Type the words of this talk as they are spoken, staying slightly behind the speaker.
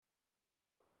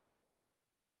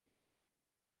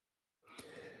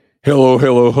Hello,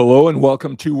 hello, hello, and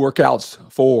welcome to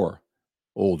Workouts for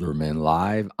Older Men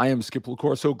Live. I am Skip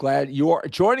LaCour. So glad you are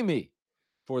joining me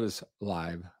for this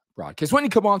live broadcast. When you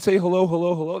come on, say hello,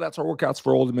 hello, hello. That's our Workouts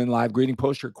for Older Men Live greeting.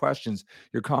 Post your questions,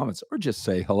 your comments, or just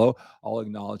say hello. I'll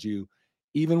acknowledge you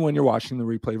even when you're watching the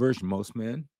replay version. Most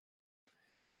men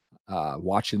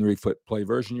watching the replay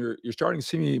version, you're starting to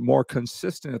see me more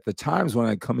consistent at the times when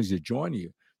I come as to join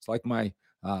you. It's like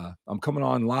I'm coming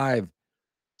on live.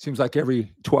 Seems like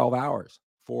every 12 hours,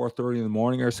 4:30 in the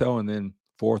morning or so, and then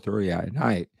 4:30 at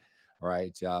night. All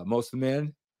right. Most of the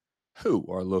men who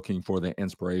are looking for the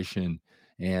inspiration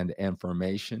and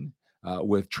information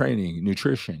with training,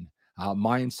 nutrition,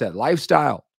 mindset,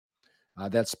 lifestyle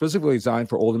that's specifically designed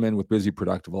for older men with busy,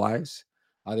 productive lives.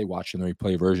 They watch in the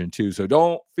replay version too. So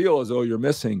don't feel as though you're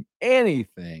missing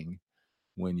anything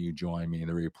when you join me in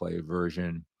the replay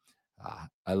version.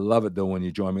 I love it though when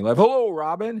you join me live. Hello,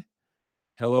 Robin.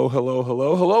 Hello, hello,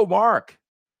 hello, hello, Mark.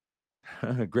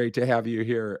 Great to have you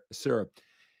here, sir.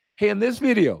 Hey, in this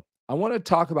video, I want to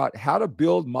talk about how to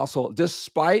build muscle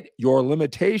despite your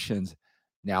limitations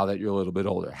now that you're a little bit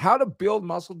older. How to build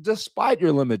muscle despite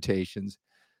your limitations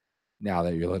now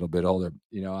that you're a little bit older.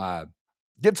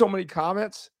 Get so many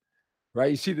comments,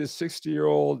 right? You see this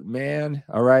 60-year-old man,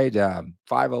 all right,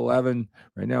 5'11",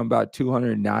 right now I'm about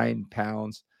 209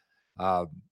 pounds, uh,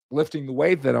 lifting the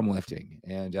weight that I'm lifting.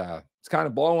 And it's kind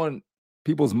of blowing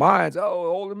people's minds. Oh,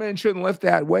 older men shouldn't lift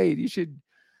that weight. You should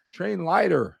train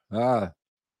lighter and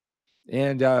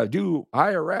do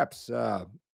higher reps. And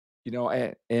you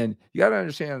got to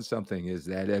understand something is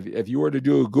that if you were to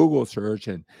do a Google search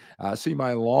and see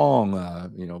my long,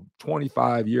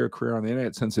 25-year career on the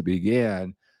internet since it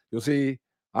began, you'll see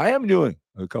I am doing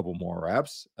a couple more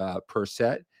reps per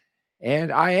set.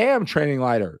 And I am training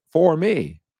lighter for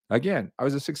me. Again, I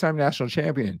was a six-time national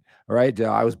champion. All right.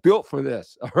 I was built for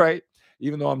this. All right.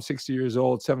 Even though I'm 60 years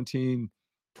old, 17,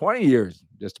 20 years,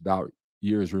 just about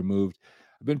years removed.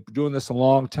 I've been doing this a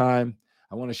long time.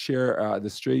 I want to share the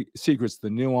straight secrets, the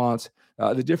nuance,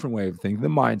 the different way of thinking, the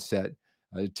mindset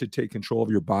to take control of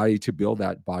your body, to build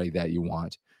that body that you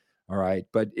want. All right.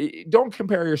 But don't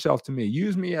compare yourself to me.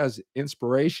 Use me as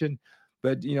inspiration,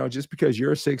 but just because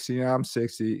you're 60 and I'm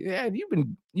 60, yeah,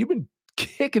 you've been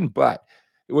kicking butt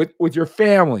with your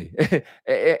family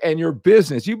and your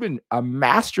business. You've been a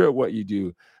master at what you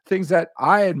do, things that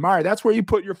I admire. That's where you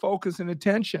put your focus and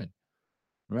attention,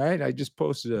 right? I just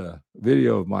posted a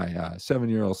video of my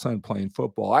 7-year-old son playing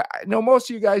football. I know most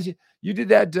of you guys, you did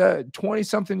that 20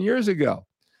 something years ago.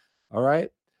 All right.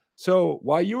 So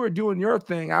while you were doing your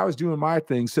thing, I was doing my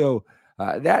thing. So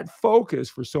that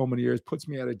focus for so many years puts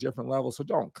me at a different level. So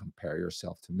don't compare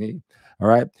yourself to me. All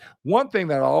right. One thing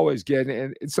that I always get,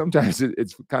 and sometimes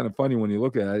it's kind of funny when you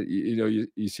look at it,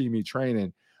 you see me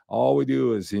training. All we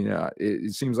do is,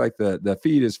 it seems like the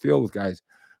feed is filled with guys.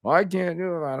 Well, I can't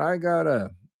do that. I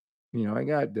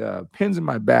got pins in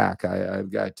my back.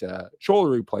 I've got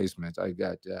shoulder replacements. I've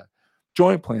got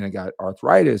joint pain. I got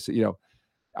arthritis.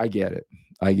 I get it.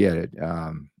 I get it.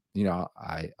 I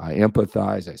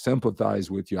empathize. I sympathize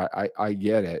with you. I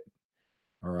get it.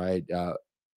 All right.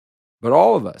 But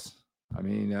all of us, I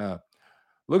mean,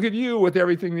 look at you with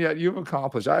everything that you've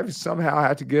accomplished. I've somehow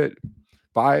had to get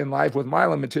by in life with my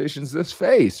limitations this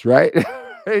face, right?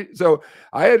 So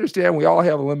I understand we all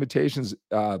have limitations.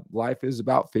 Life is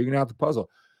about figuring out the puzzle,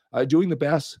 doing the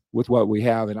best with what we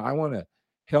have. And I want to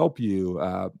help you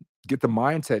get the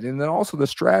mindset and then also the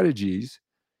strategies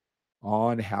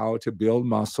on how to build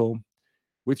muscle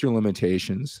with your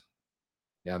limitations.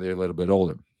 Now they're a little bit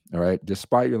older. All right.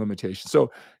 Despite your limitations.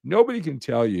 So nobody can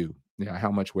tell you,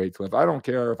 how much weight to lift. I don't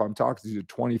care if I'm talking to a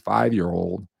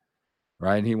 25-year-old,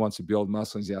 right? And he wants to build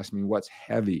muscle. He's asking me what's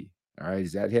heavy. All right.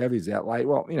 Is that heavy? Is that light?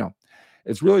 Well,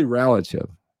 it's really relative,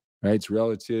 right? It's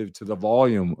relative to the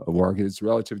volume of work. It's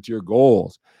relative to your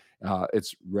goals.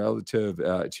 It's relative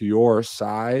to your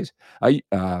size.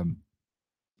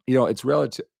 It's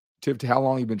relative to how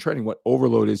long you've been training, what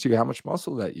overload is to you, how much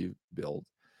muscle that you build,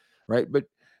 right? But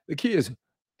the key is,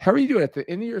 how are you doing at the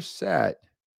end of your set?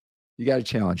 You got to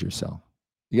challenge yourself.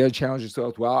 You got to challenge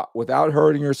yourself without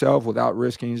hurting yourself, without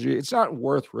risking injury. It's not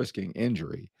worth risking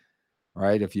injury,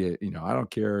 right? If I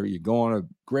don't care, you go on a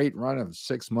great run of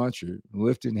 6 months, you're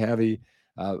lifting heavy,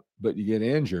 but you get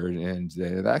injured, and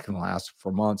that can last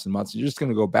for months and months. You're just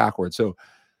going to go backwards. So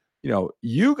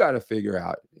you got to figure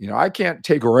out, I can't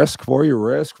take a risk for you,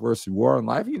 risk versus war in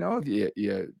life. If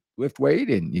you lift weight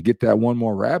and you get that one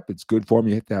more rep, it's good for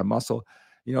me, you hit that muscle,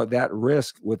 that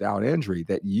risk without injury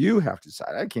that you have to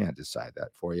decide. I can't decide that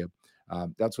for you.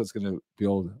 That's what's going to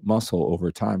build muscle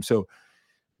over time. So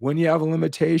When you have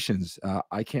limitations,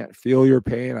 I can't feel your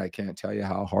pain. I can't tell you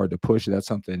how hard to push it. That's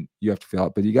something you have to feel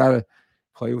out, but you got to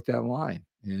play with that line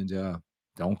and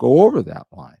don't go over that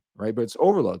line, right? But it's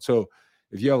overload. So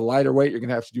if you have a lighter weight, you're going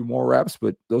to have to do more reps,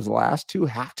 but those last two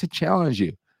have to challenge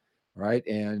you, right?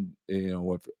 And,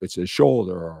 if it's a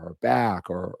shoulder or a back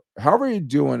or however you're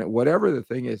doing it, whatever the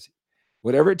thing is,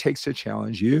 whatever it takes to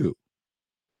challenge you,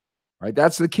 right?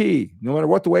 That's the key. No matter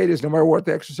what the weight is, no matter what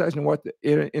the exercise, no what the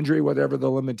injury, whatever the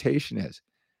limitation is,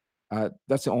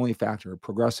 that's the only factor.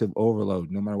 Progressive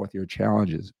overload, no matter what your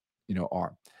challenges,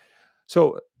 are.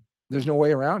 So there's no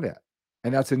way around it,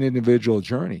 and that's an individual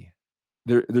journey.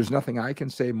 There's nothing I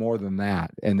can say more than that,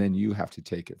 and then you have to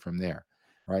take it from there,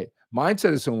 right?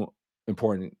 Mindset is so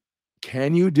important.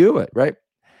 Can you do it, right?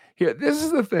 Here, this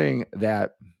is the thing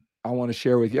that I want to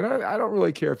share with you. And I don't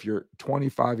really care if you're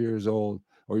 25 years old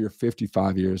or you're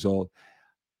 55 years old.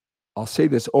 I'll say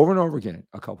this over and over again,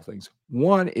 a couple things.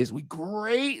 One is we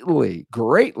greatly,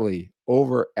 greatly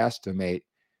overestimate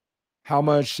how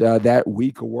much that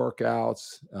week of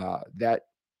workouts, that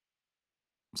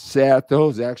set,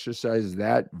 those exercises,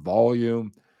 that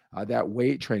volume, that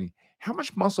weight training, how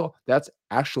much muscle that's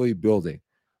actually building.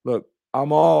 Look,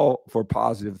 I'm all for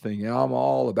positive thinking. I'm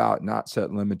all about not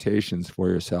setting limitations for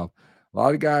yourself. A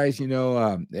lot of guys,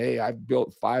 hey, I've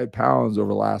built 5 pounds over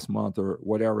the last month or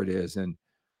whatever it is. And,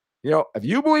 if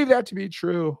you believe that to be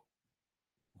true,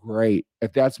 great.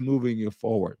 If that's moving you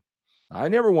forward, I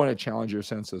never want to challenge your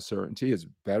sense of certainty. It's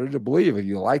better to believe if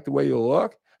you like the way you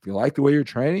look, if you like the way you're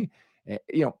training,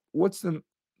 what's the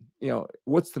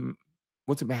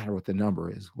matter what the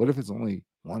number is? What if it's only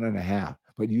 1.5,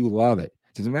 but you love it?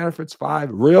 Doesn't matter if it's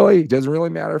 5. Really? Doesn't really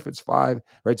matter if it's 5,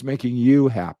 right? It's making you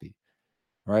happy,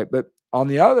 right? But on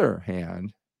the other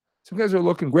hand, some guys are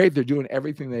looking great. They're doing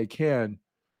everything they can,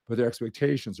 but their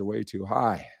expectations are way too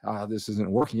high. This isn't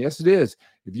working. Yes, it is.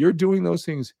 If you're doing those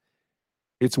things,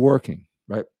 it's working,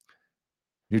 right?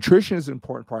 Nutrition is an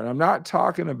important part. I'm not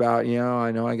talking about,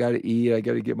 I know I got to eat, I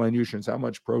got to get my nutrients, how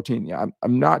much protein. Yeah,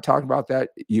 I'm not talking about that.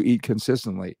 You eat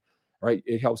consistently, right?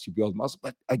 It helps you build muscle.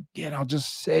 But again, I'll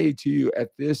just say to you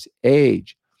at this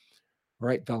age,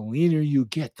 right? The leaner you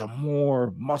get, the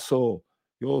more muscle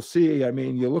you'll see. I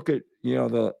mean, you look at,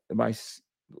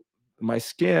 my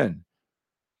skin,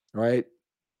 right?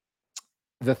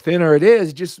 The thinner it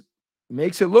is, just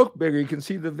makes it look bigger. You can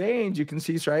see the veins, you can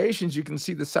see striations, you can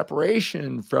see the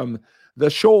separation from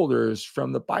the shoulders,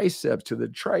 from the biceps to the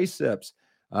triceps,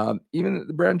 even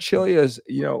the branchialias,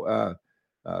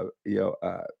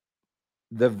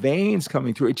 the veins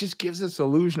coming through. It just gives this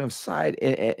illusion of size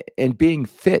and being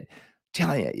fit.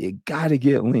 Telling you got to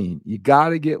get lean. You got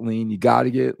to get lean. You got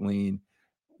to get lean.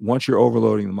 Once you're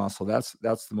overloading the muscle, that's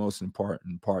the most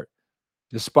important part.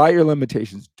 Despite your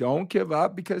limitations, don't give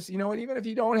up because you know what? Even if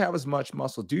you don't have as much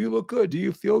muscle, do you look good? Do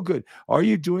you feel good? Are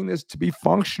you doing this to be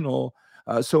functional?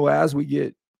 So as we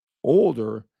get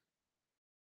older,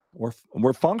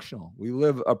 we're functional. We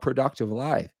live a productive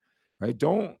life, right?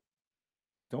 Don't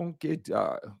get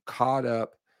caught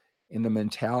up in the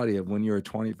mentality of when you're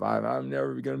 25, I'm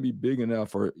never going to be big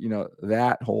enough, or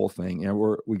that whole thing.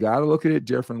 And we got to look at it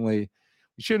differently.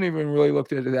 We shouldn't even really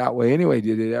looked at it that way anyway.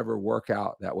 Did it ever work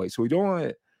out that way? So we don't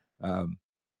want to.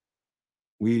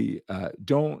 We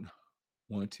don't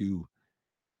want to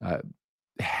uh,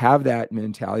 have that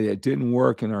mentality that didn't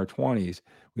work in our 20s.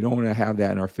 We don't want to have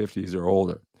that in our 50s or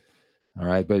older. All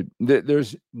right, but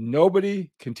there's nobody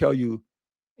can tell you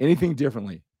anything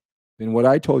differently than what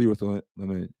I told you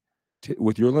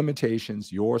with your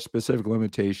limitations, your specific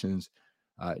limitations.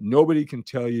 Nobody can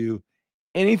tell you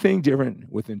anything different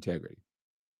with integrity.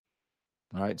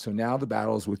 All right. So now the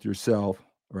battle is with yourself,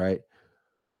 right?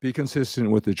 Be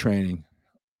consistent with the training,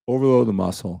 overload the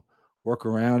muscle, work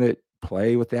around it,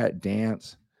 play with that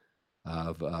dance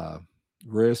of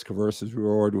risk versus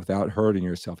reward without hurting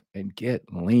yourself, and get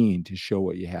lean to show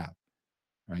what you have.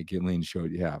 All right. Get lean to show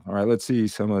what you have. All right. Let's see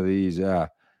some of these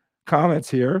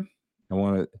comments here. I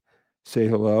want to say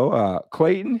hello.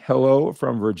 Clayton, hello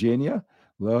from Virginia.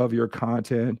 Love your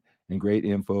content and great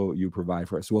info you provide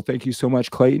for us. Well, thank you so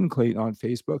much, Clayton. Clayton on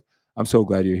Facebook. I'm so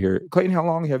glad you're here. Clayton, how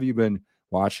long have you been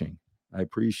watching? I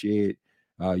appreciate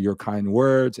your kind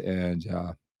words, and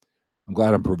I'm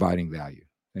glad I'm providing value.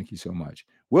 Thank you so much.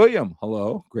 William,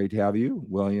 hello. Great to have you.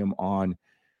 William on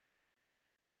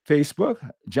Facebook.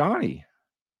 Johnny,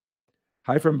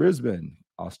 hi from Brisbane,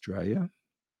 Australia.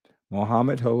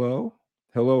 Mohammed, hello.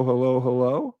 Hello, hello,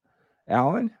 hello.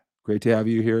 Alan, great to have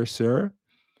you here, sir.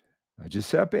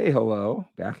 Giuseppe, hello.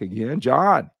 Back again.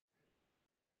 John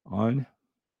on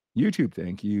YouTube,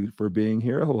 thank you for being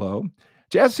here. Hello.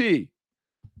 Jesse,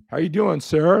 how you doing,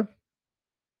 sir?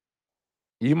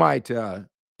 you might, I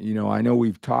know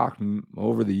we've talked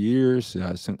over the years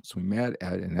since we met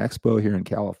at an expo here in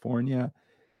California.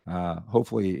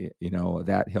 Hopefully,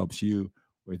 that helps you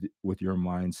with your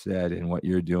mindset and what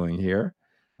you're doing here.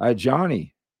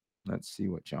 Johnny, let's see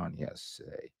what Johnny has to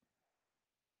say.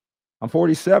 I'm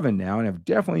 47 now, and I've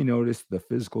definitely noticed the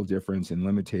physical difference and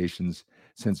limitations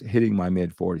since hitting my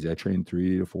mid 40s. I train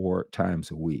 3 to 4 times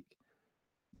a week.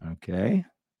 Okay.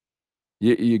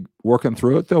 You working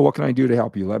through it though? What can I do to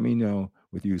help you? Let me know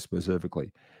with you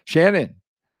specifically. Shannon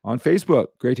on Facebook.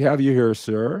 Great to have you here,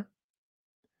 sir.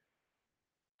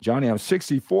 Johnny, I'm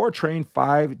 64, train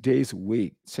 5 days a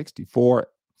week. 64,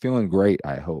 feeling great,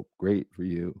 I hope. Great for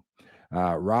you.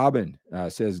 Robin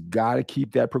says, got to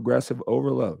keep that progressive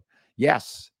overload.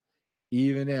 Yes,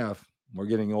 even if we're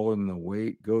getting older and the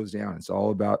weight goes down, it's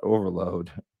all about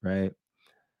overload, right?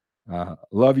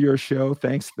 Love your show.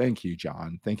 Thanks. Thank you,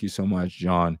 John. Thank you so much,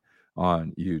 John,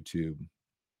 on YouTube.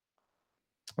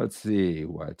 Let's see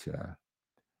what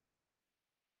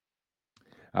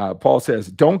Paul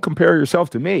says. Don't compare yourself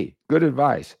to me. Good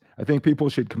advice. I think people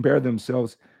should compare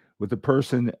themselves with the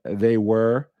person they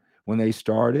were when they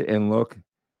started and look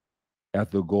at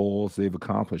the goals they've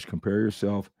accomplished. Compare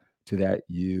yourself to that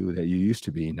you used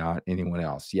to be, not anyone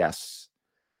else. Yes,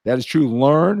 that is true.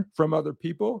 Learn from other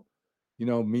people.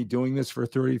 Me doing this for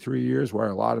 33 years, where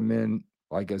a lot of men,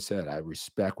 like I said, I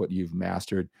respect what you've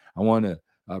mastered. I want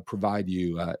to provide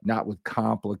you not with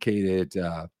complicated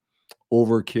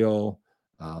overkill,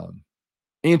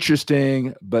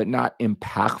 interesting, but not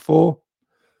impactful,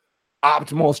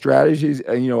 optimal strategies.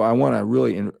 I want to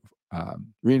really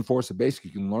reinforce the basic.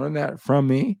 You can learn that from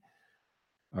me.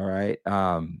 All right.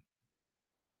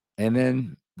 And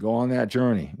then go on that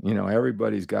journey.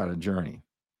 Everybody's got a journey.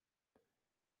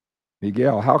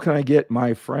 Miguel, how can I get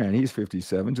my friend, he's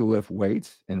 57, to lift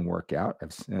weights and work out?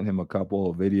 I've sent him a couple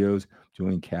of videos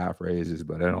doing calf raises,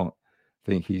 but I don't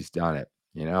think he's done it.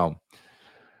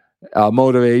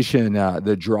 Motivation,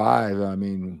 the drive. I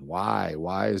mean, why?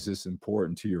 Why is this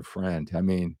important to your friend? I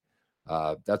mean,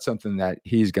 that's something that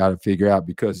he's got to figure out,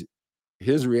 because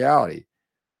his reality,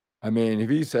 I mean, if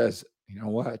he says, you know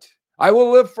what, I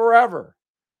will live forever.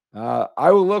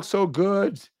 I will look so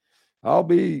good. I'll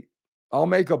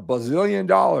make $1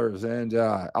 bazillion, and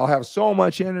I'll have so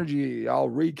much energy. I'll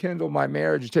rekindle my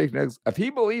marriage. If he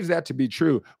believes that to be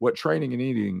true, what training and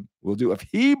eating will do, if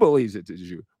he believes it to be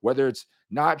true, whether it's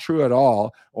not true at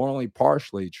all or only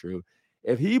partially true,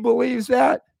 if he believes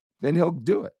that, then he'll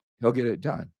do it. He'll get it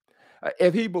done.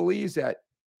 If he believes that,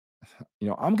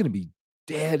 I'm going to be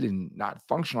dead and not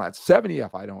functional at 70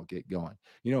 if I don't get going,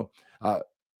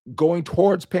 going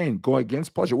towards pain, going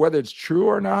against pleasure, whether it's true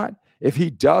or not. If he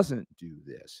doesn't do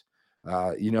this,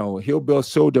 he'll be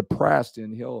so depressed,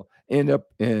 and he'll end up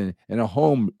in a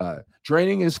home,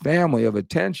 draining his family of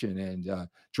attention, and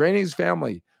draining his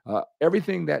family.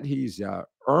 Everything that he's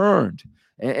earned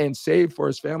and saved for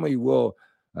his family will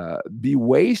be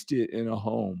wasted in a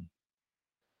home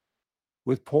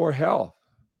with poor health.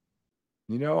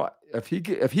 If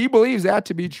he believes that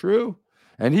to be true,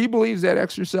 and he believes that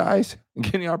exercise and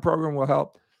getting our program will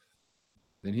help,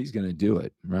 then he's going to do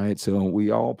it, right? So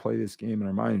we all play this game in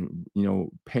our mind,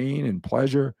 pain and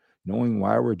pleasure, knowing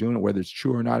why we're doing it, whether it's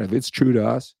true or not. If it's true to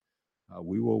us,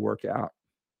 we will work out.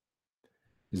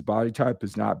 His body type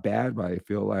is not bad, but I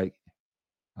feel like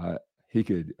he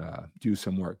could do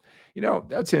some work.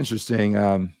 That's interesting.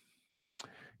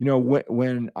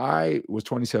 When I was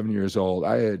 27 years old,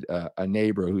 I had a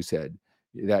neighbor who said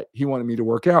that he wanted me to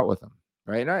work out with him,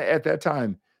 right? And at that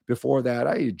time, before that,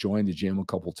 I had joined the gym a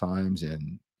couple times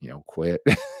and quit,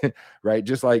 right?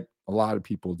 Just like a lot of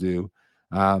people do.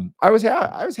 I was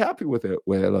happy with it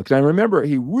when it looked. And I remember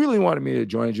he really wanted me to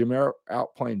join a gym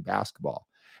out playing basketball.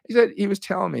 He was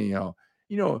telling me,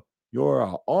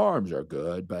 your arms are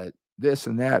good, but this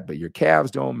and that, but your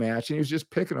calves don't match. And he was just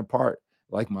picking apart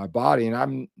like my body, and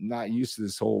I'm not used to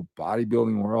this whole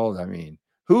bodybuilding world. I mean,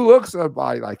 who looks at a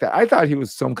body like that? I thought he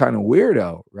was some kind of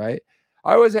weirdo, right?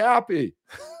 I was happy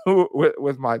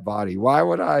with my body. Why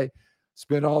would I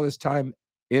spend all this time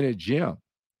in a gym,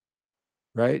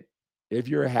 right? If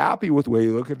you're happy with the way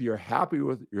you look, if you're happy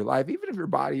with your life, even if your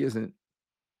body isn't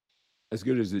as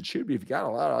good as it should be, if you got a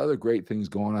lot of other great things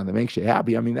going on that makes you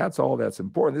happy, I mean, that's all that's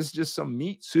important. This is just some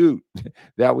meat suit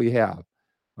that we have.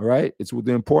 All right. It's with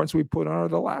the importance we put on or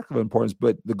the lack of importance.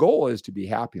 But the goal is to be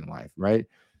happy in life, right?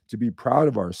 To be proud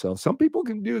of ourselves. Some people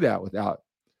can do that without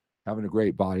having a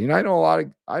great body. And I know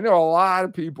a lot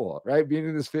of people, right, being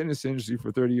in this fitness industry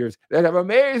for 30 years that have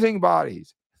amazing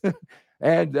bodies.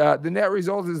 And the net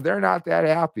result is they're not that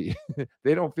happy.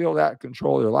 They don't feel that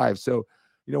control of their life. So,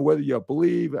 whether you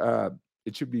believe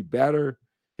it should be better,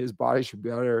 his body should be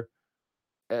better.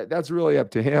 That's really up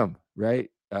to him, right?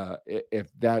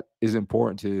 If that is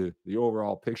important to the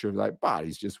overall picture of like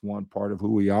body's just one part of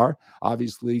who we are.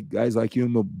 Obviously, guys like you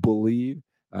believe,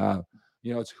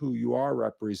 it's who you are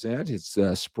represent. It's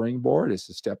a springboard. It's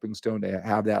a stepping stone to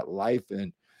have that life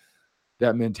and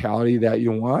that mentality that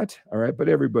you want. All right. But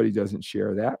everybody doesn't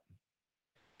share that.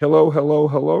 Hello, hello,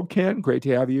 hello, Ken. Great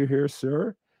to have you here,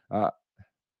 sir.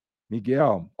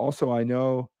 Miguel, also, I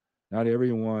know not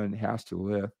everyone has to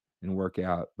lift and work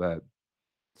out, but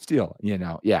still,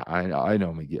 yeah, I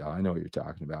know, Miguel. I know what you're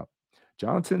talking about.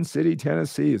 Johnson City,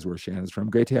 Tennessee is where Shannon's from.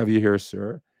 Great to have you here,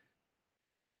 sir.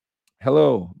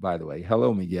 Hello, by the way.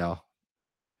 Hello, Miguel.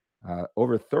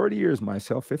 Over 30 years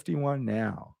myself, 51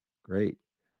 now. Great.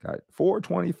 Got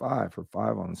 425 for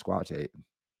 5 on the squat tape.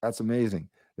 That's amazing.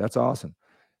 That's awesome.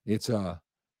 It's not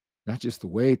just the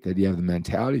weight, that you have the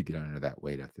mentality to get under that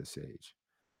weight at this age.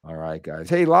 All right, guys.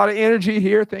 Hey, a lot of energy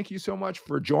here. Thank you so much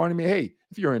for joining me. Hey,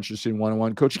 if you're interested in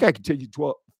one-on-one coaching, I can take you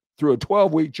through a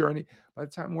 12-week journey. By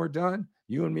the time we're done,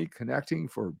 you and me connecting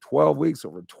for 12 weeks,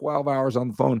 over 12 hours on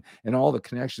the phone, and all the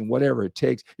connection, whatever it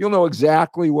takes, you'll know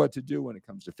exactly what to do when it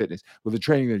comes to fitness, with the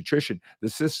training, the nutrition, the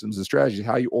systems, the strategies,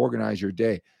 how you organize your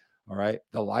day. All right,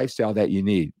 the lifestyle that you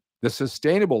need, the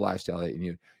sustainable lifestyle that you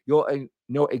need. You'll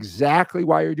know exactly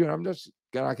why you're doing it. I'm just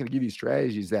not going to give you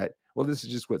strategies that, well, this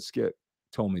is just what Skip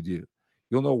told me to do.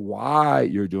 You'll know why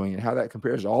you're doing it, how that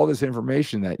compares to all this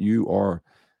information that you are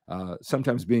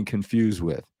sometimes being confused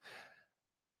with.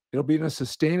 It'll be in a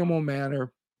sustainable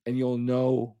manner, and you'll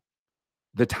know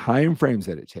the time frames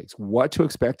that it takes, what to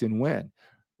expect and when.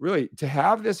 Really, to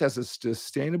have this as a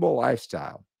sustainable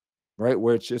lifestyle, right,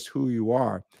 where it's just who you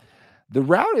are, the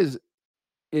route is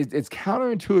it's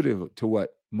counterintuitive to what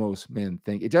most men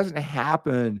think. It doesn't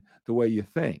happen the way you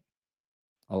think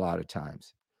a lot of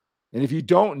times. And if you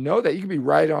don't know that, you can be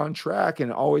right on track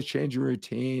and always change your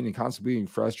routine and constantly being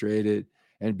frustrated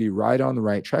and be right on the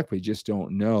right track, but you just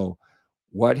don't know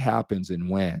what happens and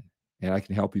when. And I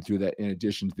can help you through that in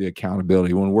addition to the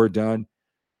accountability. When we're done,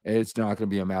 it's not going to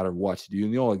be a matter of what to do. You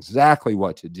know exactly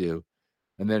what to do.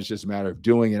 And then it's just a matter of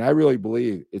doing it. I really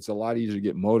believe it's a lot easier to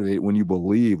get motivated when you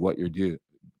believe what you're going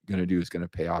to do is going to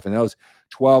pay off. And those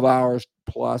 12 hours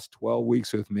plus 12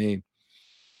 weeks with me,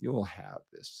 you'll have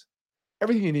this.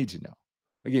 Everything you need to know.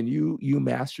 Again, you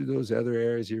master those other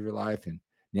areas of your life, and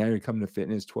now you're coming to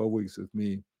fitness 12 weeks with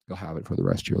me, you'll have it for the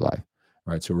rest of your life.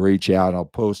 All right, so reach out. I'll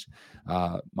post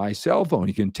my cell phone.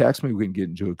 You can text me. We can get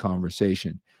into a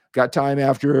conversation. Got time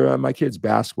after my kid's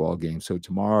basketball game. So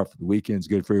tomorrow, if the weekend's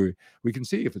good for you, we can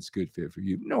see if it's a good fit for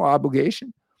you. No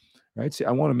obligation, right? So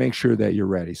I want to make sure that you're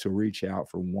ready. So reach out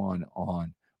for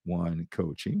one-on-one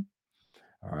coaching.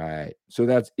 All right, so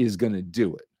that is going to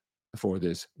do it for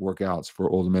this Workouts for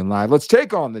Older Men Live. Let's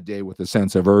take on the day with a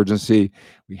sense of urgency.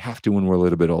 We have to when we're a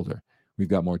little bit older. We've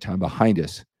got more time behind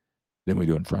us than we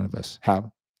do in front of us. Have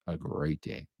a great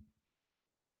day.